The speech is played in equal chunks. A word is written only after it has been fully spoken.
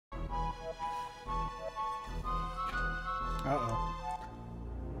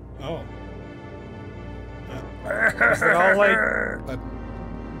Is it all like a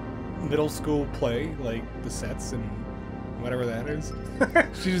middle school play, like the sets and whatever that is?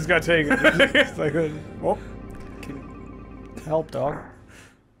 She just got taken. It's like, well, help, dog.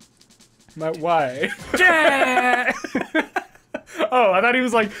 Why? Oh, I thought he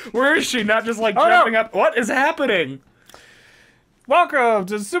was like, where is she? Not just like jumping up. What is happening? Welcome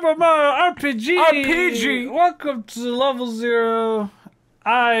to Super Mario RPG! RPG! Welcome to Level 0.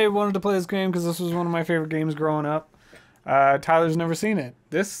 I wanted to play this game because this was one of my favorite games growing up. Tyler's never seen it.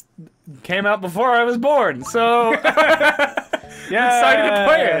 This came out before I was born, so yeah, excited to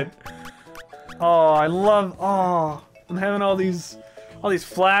play it. Oh, I'm having all these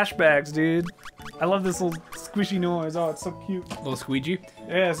flashbacks, dude. I love this little squishy noise. Oh, it's so cute. Little squeegee.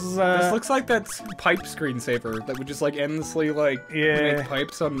 Yeah, this is this looks like that pipe screensaver that would just like endlessly like make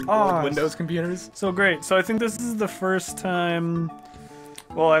pipes on like, Windows computers. So great. So I think this is the first time.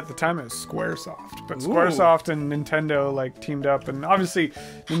 Well, at the time it was Squaresoft, but Squaresoft and Nintendo like teamed up, and obviously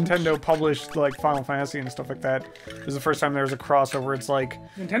Nintendo published like Final Fantasy and stuff like that. It was the first time there was a crossover. It's like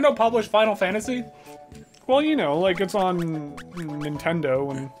Nintendo published Final Fantasy. Well, you know, like it's on Nintendo,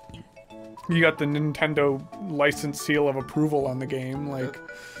 and you got the Nintendo license seal of approval on the game. Like,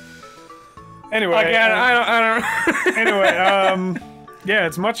 anyway, again, I don't. Anyway, yeah,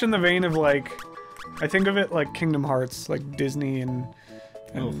 it's much in the vein of like, I think of it like Kingdom Hearts, like Disney and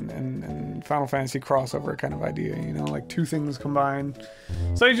Final Fantasy crossover kind of idea, you know, like two things combined.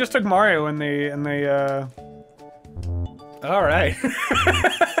 So they just took Mario and they all right.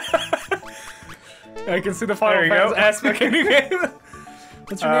 I can see the Final Fantasy aspect in the game.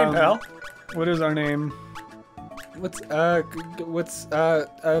 What's your name, pal? What is our name? What's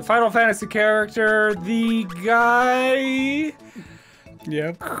Final Fantasy character? The guy.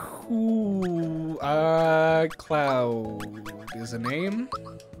 Yep. Cool. Cloud is a name.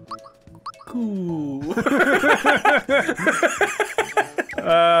 Cool.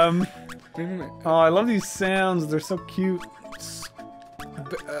 Oh, I love these sounds. They're so cute.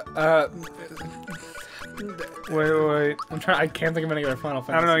 Wait. I'm trying. I can't think of any other Final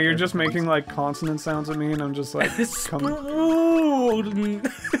Fantasy. I don't know. You're just making like consonant sounds at me, and I'm just like, Spunt.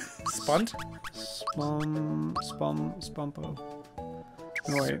 Spumpo.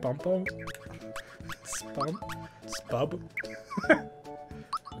 No, wait. Spumpo. Spub.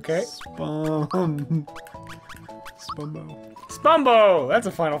 Okay. Spumbo. That's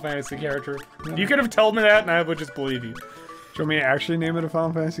a Final Fantasy character. You could have told me that, and I would just believe you. Do you want me to actually name it a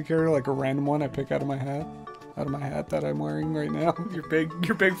Final Fantasy character, like a random one I pick out of my hat? Out of my hat that I'm wearing right now. Your big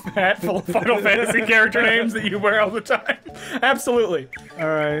hat full of Final Fantasy character names that you wear all the time. Absolutely.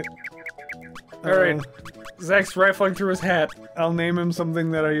 Alright. Alright. Zach's rifling through his hat. I'll name him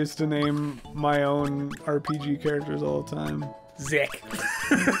something that I used to name my own RPG characters all the time. Zick.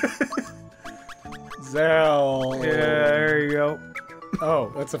 Zell. Yeah, there you go.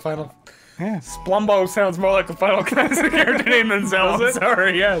 Oh, that's a final... Yeah. Splumbo sounds more like a Final Fantasy character name than Zell. I'm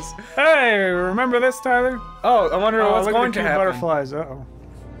sorry, yes. Hey, remember this, Tyler? Oh, I wonder what's going to happen. Butterflies, uh-oh.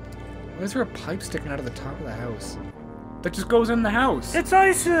 Why is there a pipe sticking out of the top of the house? That just goes in the house. It's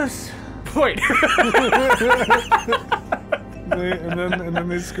ISIS! Wait. and then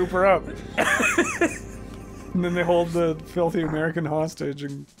they scoop her up. And then they hold the filthy American hostage,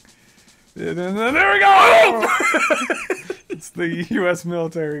 and then there we go! It's the U.S.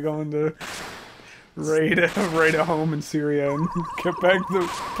 military going to raid a home in Syria and get back the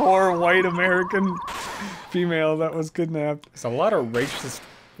poor white American female that was kidnapped. There's a lot of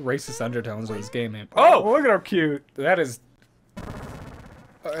racist undertones in this game, man. Oh, look at how cute. That is...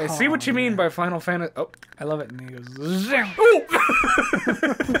 I see what you mean by Final Fantasy. Oh, I love it. And he goes,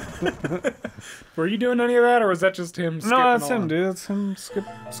 were you doing any of that, or was that just him skipping? No, that's him, dude. That's him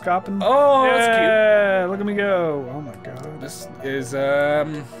scopping. Oh, yeah, that's cute. Yeah, look at me go. Oh my god. This is,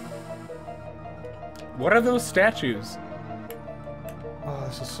 what are those statues? Oh,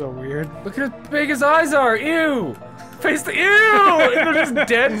 this is so weird. Look at how big his eyes are. Ew. Face the... Ew! And they're just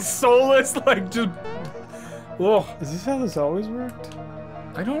dead, soulless, like, just... Whoa. Is this how this always worked?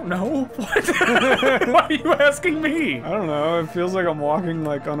 I don't know. What? Why are you asking me? I don't know. It feels like I'm walking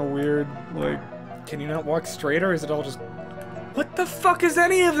like on a weird like. Can you not walk straight, or is it all just? What the fuck is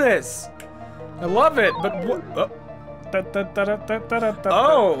any of this? I love it, but what?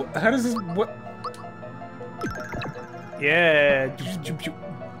 Oh, how does this? What? Yeah.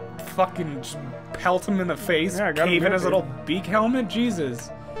 Fucking just pelt him in the face. Yeah, cave in his little beak helmet. Jesus.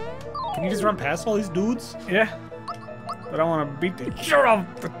 Can you just run past all these dudes? Yeah. But I want to beat the shit out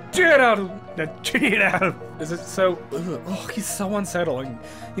of Get out of Get out. Is it so? Ugh, oh, he's so unsettling.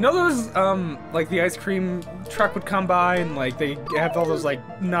 You know those like the ice cream truck would come by and like they have all those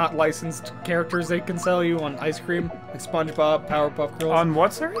like not licensed characters they can sell you on ice cream, like SpongeBob, Powerpuff Girls. On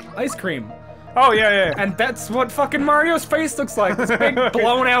what, sorry? Ice cream. Oh yeah. And that's what fucking Mario's face looks like. This big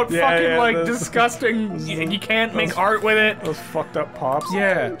blown out fucking like disgusting. You can't make art with it. Those fucked up pops.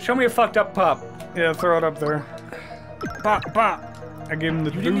 Yeah. Show me a fucked up pop. Yeah, throw it up there. Pop, pop. I gave him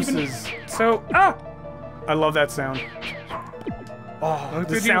the deuces. So, I love that sound. Oh,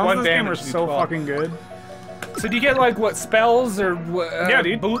 the sounds of this game are so fucking good. So do you get like what spells or yeah,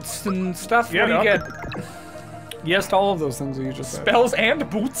 dude. boots and stuff? Yeah, what do you get? Yes to all of those things that you just said. Spells and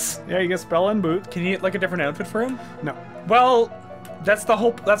boots? Yeah, you get spell and boot. Can you get like a different outfit for him? No. Well, that's the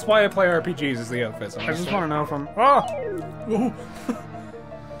whole. That's why I play RPGs is the outfits. I just want to know if I'm. Oh. Ooh.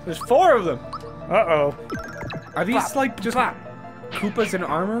 There's 4 of them. Uh-oh. Are these like just Koopas in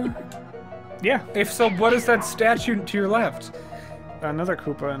armor? Yeah. If so, what is that statue to your left? Another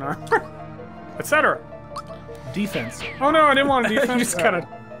Koopa in armor. Etc. Defense. Oh no, I didn't want to defense. You just kind of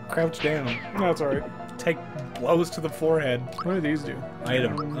crouch down. No, it's alright. Take blows to the forehead. What do these do?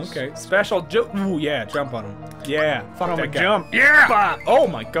 Item. Okay. Special jump. Ooh, yeah. Jump on him. Yeah. Fuck Oh, that my guy. jump. Yeah! Bah. Oh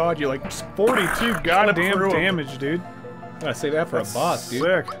my god, you're like 42 goddamn damage, dude. I gotta say that for That's a boss, dude.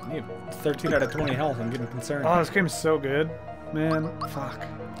 Sick. You have 13 out of 20 health. I'm getting concerned. Oh, this game's so good. Man, fuck.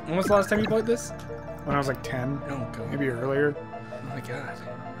 When was the last time you played this? When I was like 10. Oh god. Maybe earlier. Oh my god.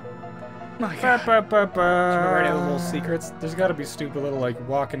 My God. god. Do you remember any of the little secrets? There's gotta be stupid little like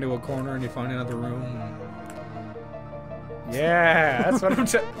walk into a corner and you find another room. Yeah, that's what I'm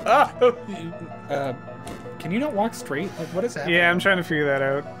can you not walk straight? Like what is happening? Yeah, I'm trying to figure that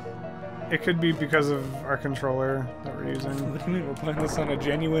out. It could be because of our controller that we're using. What do you mean we're playing this on a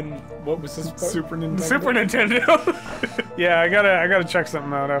genuine what was this? Super Nintendo. Super Nintendo. Yeah, I gotta check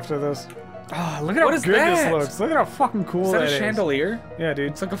something out after this. Oh, look at how good this looks. Look at how fucking cool is that that a chandelier? Yeah,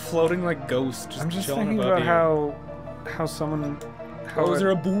 dude. It's like a floating like ghost just I'm just chilling thinking above about you. how someone... Oh, is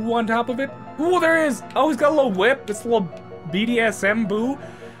there a boo on top of it? Ooh, there is! Oh, he's got a little whip. It's a little BDSM boo.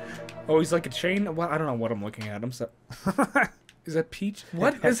 Oh, he's like a chain. Well, I don't know what I'm looking at. I'm so... Is that Peach?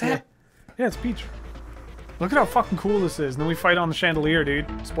 What is that? Yeah, it's Peach. Look at how fucking cool this is. And then we fight on the chandelier, dude.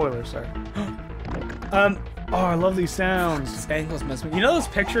 Spoilers, sorry. Oh, I love these sounds. This angle's messing with me. You know those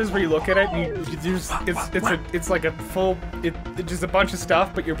pictures where you look at it and it's like a full it's just a bunch of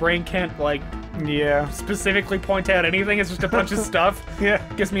stuff, but your brain can't like specifically point out anything. It's just a bunch of stuff. Yeah,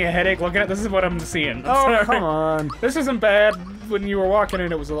 gives me a headache looking at. This is what I'm seeing. Oh come on. This isn't bad. When you were walking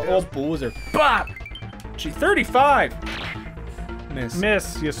in, it was a old boozer. Bop. Gee, 35.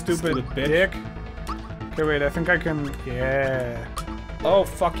 Miss, you stupid bitch. Dick. Okay, wait. I think I can. Yeah. Oh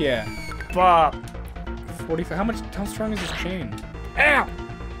fuck yeah. Bop. 45. How strong is this chain? Ow!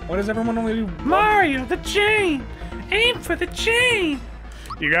 Why does everyone only do Mario, the chain! Aim for the chain!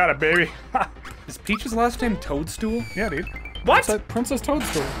 You got it, baby. Is Peach's last name Toadstool? Yeah, dude. What? Princess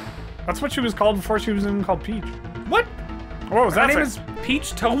Toadstool. That's what she was called before she was even called Peach. What? What was that? Her name is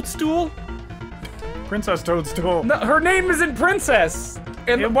Peach Toadstool? Princess Toadstool. No, her name isn't Princess!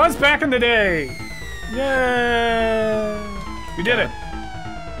 And it was back in the day! Yay! You did it!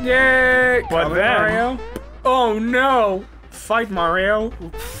 Yay! But Come then... Mario? Oh no! Fight, Mario.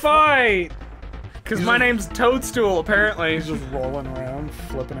 Fight! Because my name's Toadstool, apparently. He's just rolling around,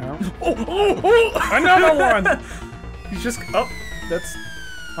 flipping out. Oh! Another one! He's just... Oh, that's...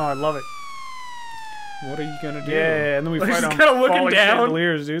 Oh, I love it. What are you gonna do? Yeah, and then we He's fight on kind of looking falling down.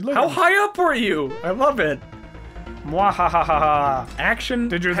 Chandeliers, dude. Look How high up were you? I love it. Mwahahaha. Action.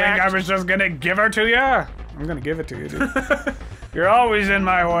 Did you think I was just gonna give her to you? I'm gonna give it to you, dude. You're always in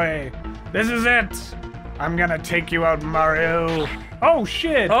my way. This is it. I'm gonna take you out, Mario. Oh,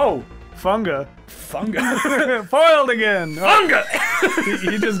 shit. Oh. Fungah. Fungah. Foiled again. Fungah!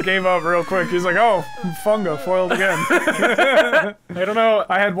 He just gave up real quick. He's like, oh, Fungah, foiled again. I don't know.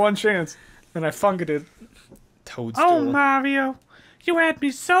 I had one chance. And I funged it. Toadstool. Oh, Mario. You had me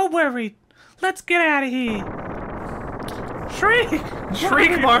so worried. Let's get out of here. Shriek!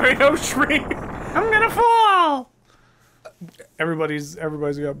 Shriek, Mario, shriek! I'm gonna fall! Everybody's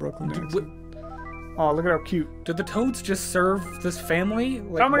got Brooklyn dance. Oh, look at how cute. Did the Toads just serve this family?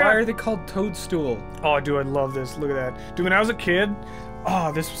 Like, Oh my why God. are they called Toadstool? Oh, dude, I love this. Look at that. Dude, when I was a kid,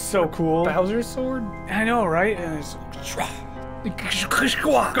 oh, this was so cool. Bowser's sword? I know, right? And it's... Goes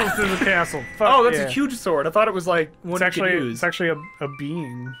through the castle. Fuck Oh, that's yeah. a huge sword. I thought it was like one It's you could actually, use. it's actually a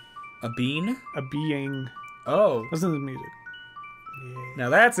being. A bean? A being. Oh. Listen to the music. Yeah. Now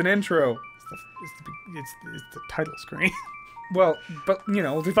that's an intro. It's the title screen. Well, but, you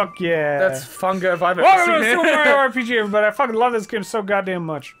know... Fuck yeah. That's Fungah if I've ever Welcome seen to it. Super Mario RPG, everybody. I fucking love this game so goddamn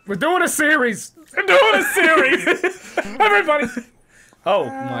much. We're doing a series! We're doing a series! Everybody! Oh,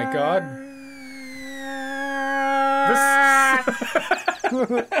 my God.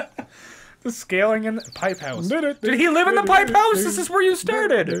 This... The scaling in the pipe house. Did he live in the pipe house? This is where you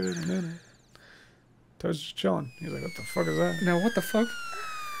started. Toad's just chilling. He's like, what the fuck is that? No, what the fuck?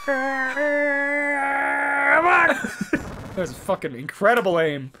 That was fucking incredible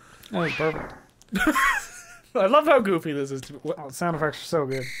aim. That was perfect. I love how goofy this is. Oh, the sound effects are so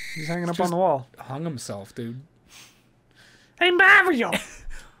good. He's hanging up on the wall. Hung himself, dude. Hey, Mario!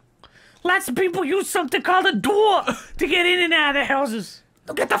 Lots of people use something called a door to get in and out of the houses.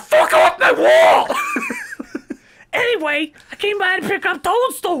 Get the fuck off my wall! Anyway, I came by to pick up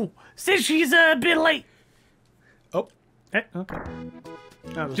Toadstool since she's a bit late. Oh. Hey, okay.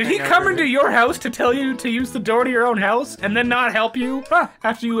 Did he come into your house to tell you to use the door to your own house and then not help you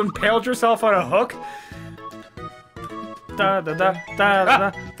after you impaled yourself on a hook?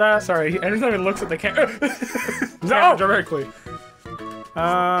 Sorry, every time he looks at the camera directly.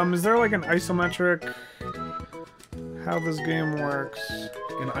 Is there like an isometric how this game works?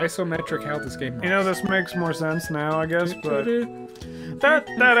 An isometric how this game works. You know, this makes more sense now, I guess, but... Hey,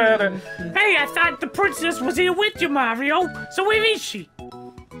 I thought the princess was here with you, Mario. So where is she?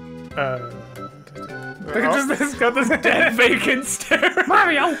 Look at this got this dead vacant stare.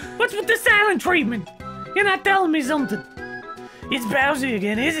 Mario, what's with the silent treatment? You're not telling me something. It's Bowser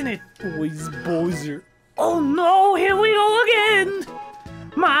again, isn't it? Always Bowser. Oh no, here we go again.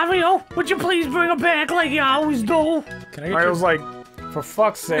 Mario, would you please bring her back like you always do? Can I get Mario's like, for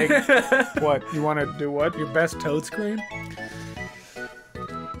fuck's sake. What? You want to do what? your best Toad scream?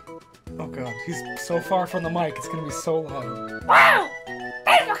 Oh god, he's so far from the mic, it's gonna be so loud. Wow!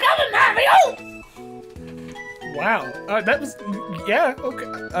 Thanks for coming, Mario! Wow, that was, yeah, okay,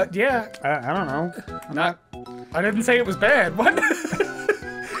 yeah. I don't know. I didn't say it was bad, what?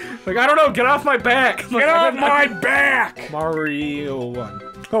 Like, I don't know, get off my back! Get off my back! Mario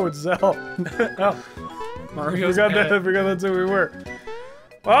 1. Oh, it's Zell. Oh. Mario's I forgot that's who we were.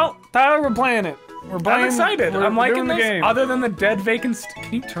 Well, Tyler, we're playing it. We're playing. I'm excited. We're I'm liking doing the this. game. Other than the dead vacant.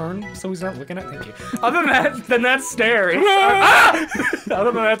 Can you turn so he's not looking at? Thank you. Other than that stare. It's,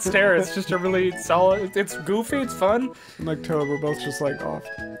 other than that stare, it's just a really solid. It's goofy. It's fun. I'm like Toad. We're both just like off,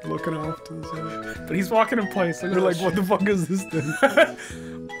 looking off to the side. But he's walking in place. We're like, what the fuck is this thing?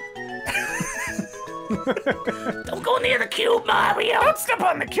 Don't go near the cube, Mario! Don't step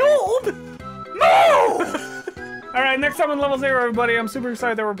on the cube. No! Alright, next time on Level 0, everybody. I'm super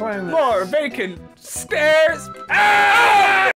excited that we're playing this. More vacant stairs. Ah!